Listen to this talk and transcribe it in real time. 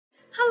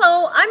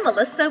I'm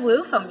Melissa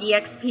Wu from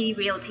eXp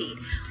Realty.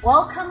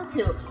 Welcome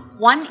to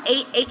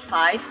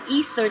 1885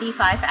 East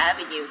 35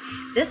 Avenue.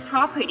 This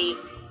property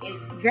is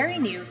very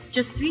new,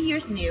 just 3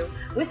 years new,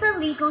 with a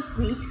legal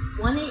suite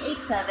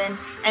 1887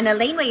 and a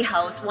laneway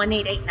house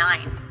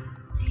 1889.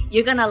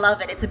 You're gonna love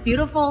it. It's a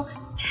beautiful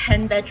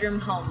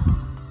 10-bedroom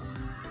home.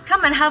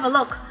 Come and have a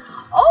look.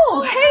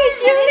 Oh, hey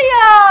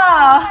Julia!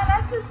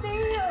 Nice to see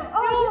you.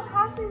 Oh, this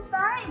house is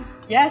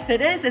nice. Yes,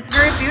 it is. It's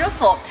very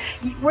beautiful.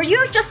 Were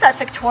you just at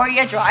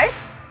Victoria Drive?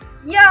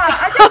 Yeah,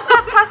 I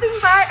just passing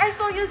by. I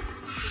saw you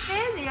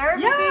stay there.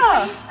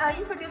 Yeah. Maybe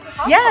introduce the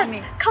house for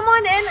me. Come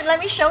on in and let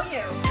me show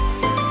you.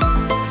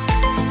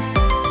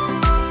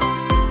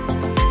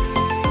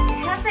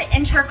 It has an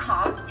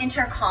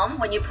intercom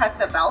when you press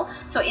the bell,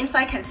 so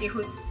inside can see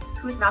who's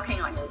knocking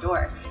on your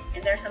door.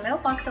 And there's a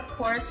mailbox, of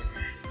course,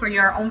 for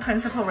your own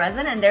principal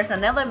resident, and there's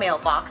another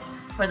mailbox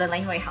for the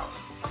laneway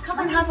house. Come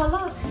and have a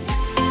look.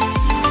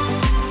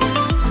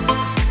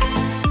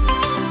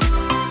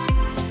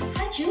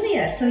 Hi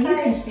Julia, so you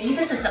can see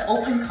this is an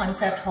open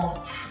concept home.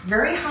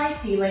 Very high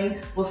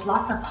ceiling with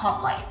lots of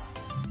pop lights.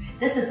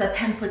 This is a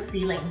 10-foot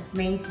ceiling,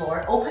 main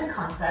floor, open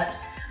concept.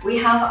 We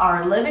have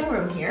our living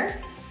room here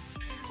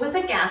with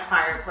a gas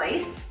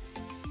fireplace.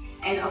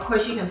 And of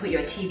course you can put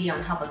your TV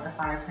on top of the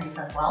fireplace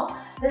as well.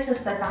 This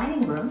is the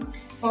dining room,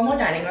 formal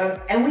dining room,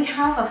 and we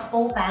have a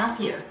full bath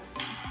here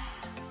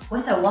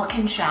with a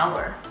walk-in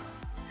shower.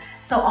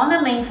 So on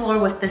the main floor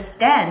with this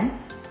den,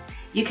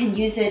 you can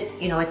use it,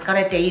 it's got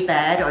a day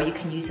bed, or you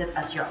can use it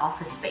as your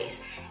office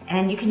space.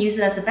 And you can use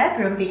it as a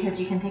bedroom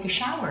because you can take a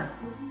shower.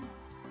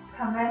 It's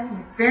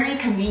convenient. Very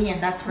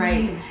convenient, that's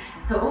right.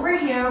 So over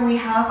here we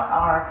have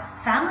our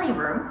family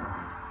room.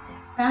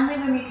 Family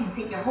room, you can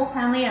sit your whole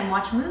family and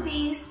watch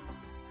movies.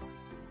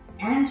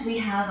 And we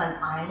have an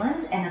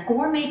island and a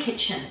gourmet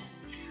kitchen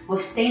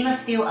with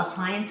stainless steel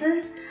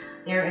appliances.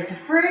 There is a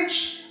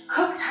fridge,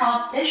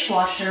 cooktop,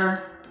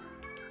 dishwasher,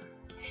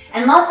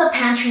 and lots of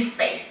pantry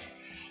space.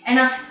 And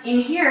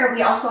in here,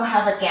 we also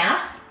have a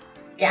gas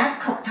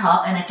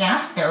cooktop and a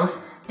gas stove,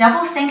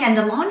 double sink, and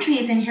the laundry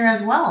is in here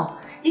as well.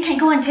 You can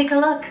go and take a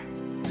look.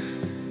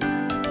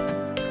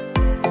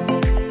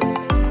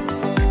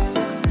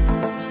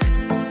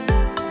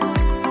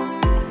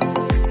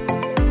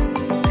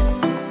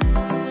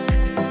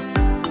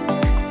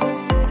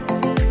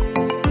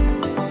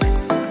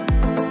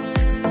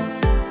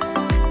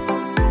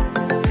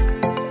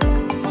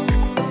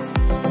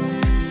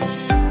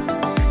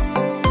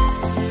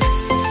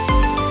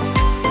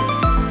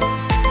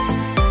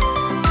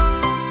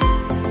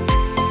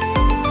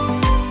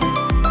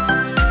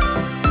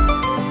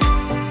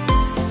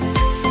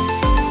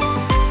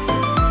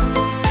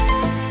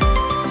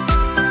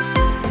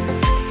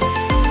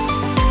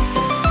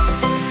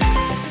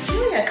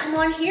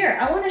 Here,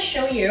 I want to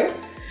show you.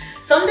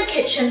 From the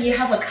kitchen, you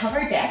have a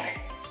covered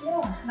deck.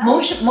 Yeah,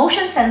 nice.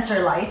 Motion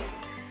sensor light.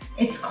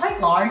 It's quite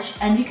large,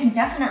 and you can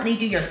definitely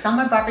do your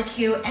summer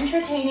barbecue,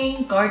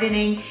 entertaining,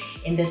 gardening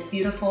in this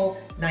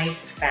beautiful,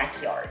 nice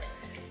backyard.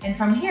 And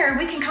from here,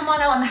 we can come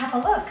on out and have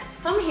a look.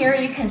 From here,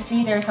 you can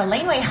see there's a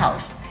laneway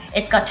house.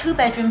 It's got 2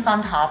 bedrooms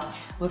on top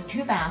with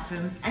 2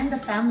 bathrooms, and the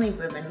family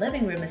room and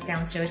living room is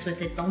downstairs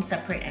with its own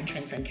separate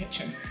entrance and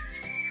kitchen.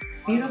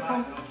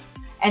 Beautiful.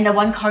 And a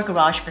 1-car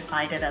garage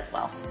beside it as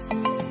well.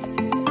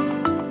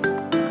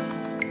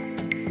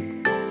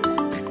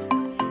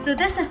 So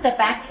this is the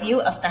back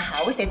view of the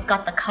house. It's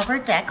got the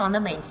covered deck on the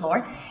main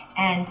floor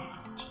and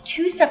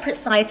 2 separate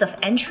sides of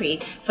entry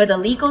for the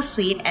legal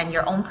suite and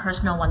your own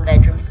personal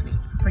 1-bedroom suite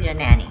for your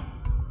nanny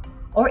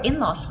or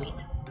in-law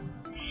suite.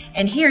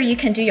 And here you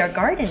can do your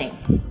gardening.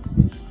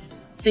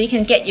 So you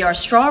can get your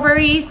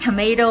strawberries,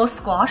 tomatoes,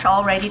 squash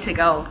all ready to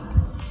go.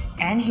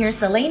 And here's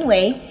the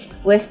laneway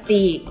with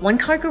the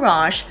 1-car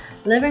garage,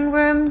 living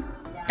room,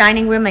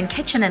 dining room, and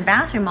kitchen and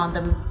bathroom on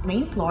the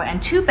main floor,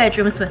 and 2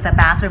 bedrooms with a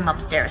bathroom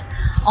upstairs.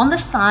 On the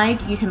side,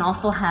 you can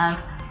also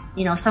have,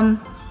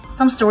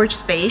 some storage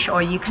space,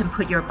 or you can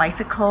put your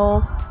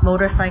bicycle,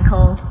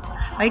 motorcycle.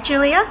 Right,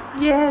 Julia?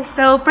 Yes.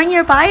 So bring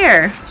your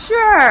buyer.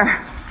 Sure.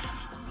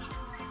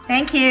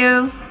 Thank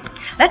you.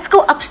 Let's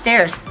go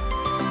upstairs.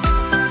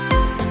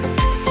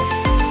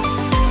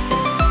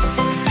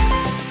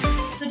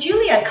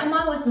 Julia, come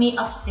on with me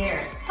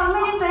upstairs. How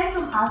many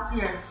bedrooms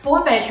upstairs?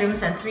 4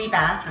 bedrooms and 3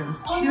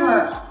 bathrooms.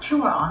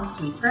 Two are en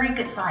suites, very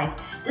good size.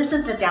 This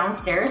is the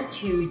downstairs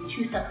to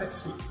 2 separate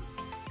suites.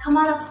 Come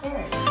on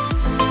upstairs.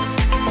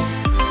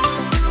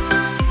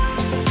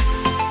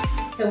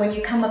 So when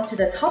you come up to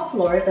the top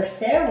floor, the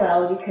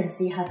stairwell you can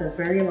see has a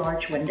very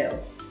large window.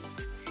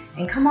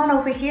 And come on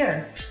over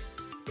here.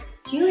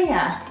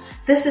 Julia,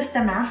 this is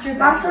the master bedroom.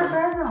 Master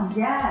bedroom,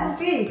 yes.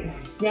 Big.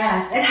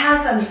 Yes, it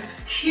has a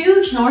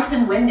huge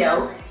northern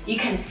window. You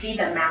can see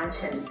the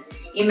mountains.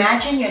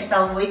 Imagine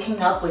yourself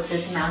waking up with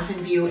this mountain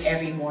view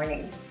every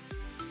morning.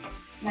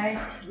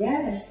 Nice.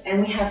 Yes,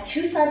 and we have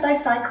 2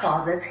 side-by-side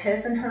closets,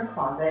 his and her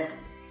closet,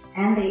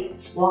 and a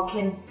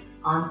walk-in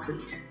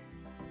ensuite.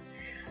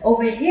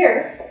 Over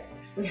here,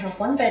 we have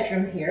 1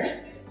 bedroom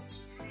here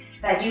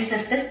that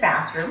uses this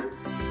bathroom.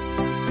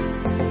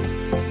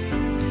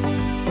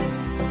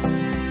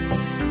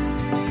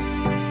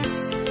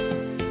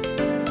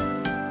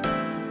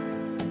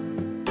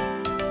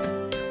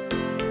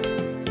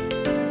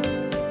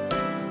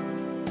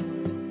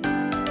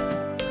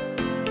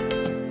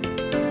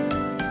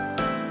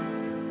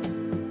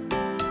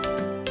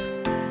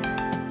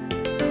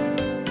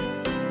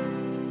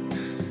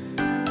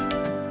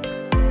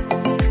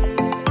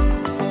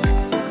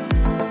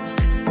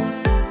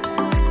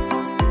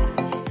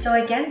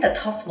 again, the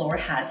top floor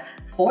has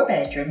 4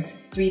 bedrooms,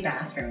 3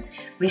 bathrooms.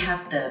 We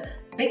have the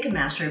big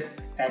master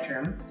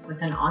bedroom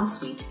with an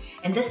ensuite,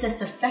 and this is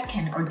the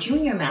second or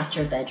junior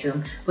master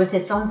bedroom with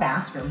its own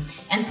bathroom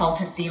and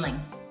vaulted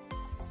ceiling.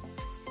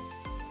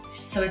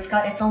 So it's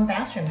got its own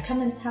bathroom.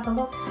 Come and have a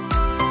look.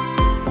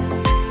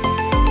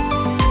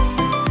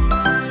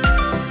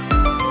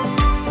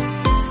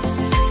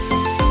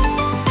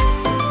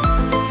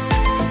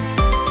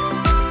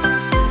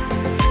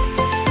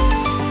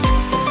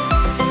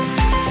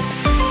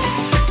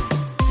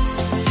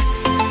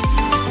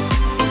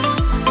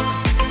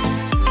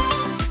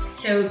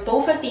 So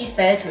both of these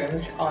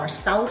bedrooms are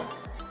south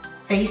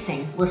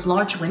facing with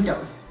large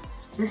windows.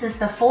 This is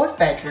the 4th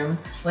bedroom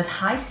with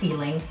high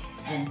ceiling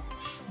and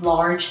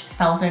large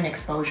southern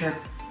exposure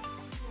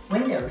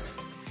windows.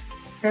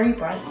 Very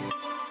bright.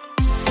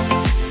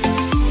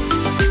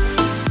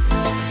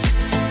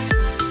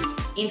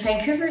 In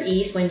Vancouver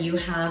East, when you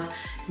have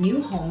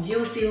new homes,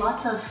 you'll see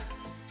lots of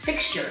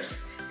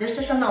fixtures. This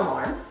is an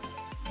alarm,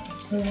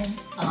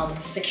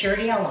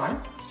 security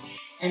alarm.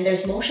 And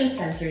there's motion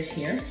sensors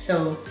here,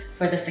 so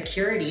for the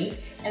security.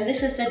 And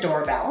this is the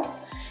doorbell.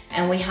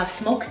 And we have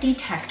smoke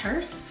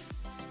detectors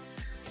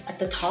at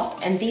the top,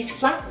 and these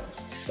flat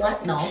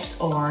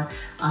knobs or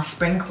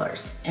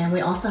sprinklers. And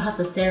we also have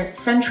the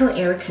central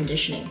air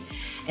conditioning.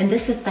 And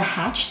this is the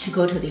hatch to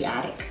go to the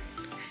attic.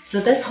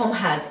 So this home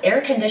has air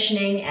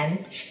conditioning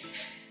and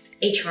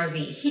HRV,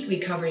 heat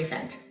recovery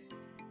vent.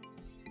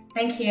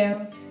 Thank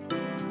you.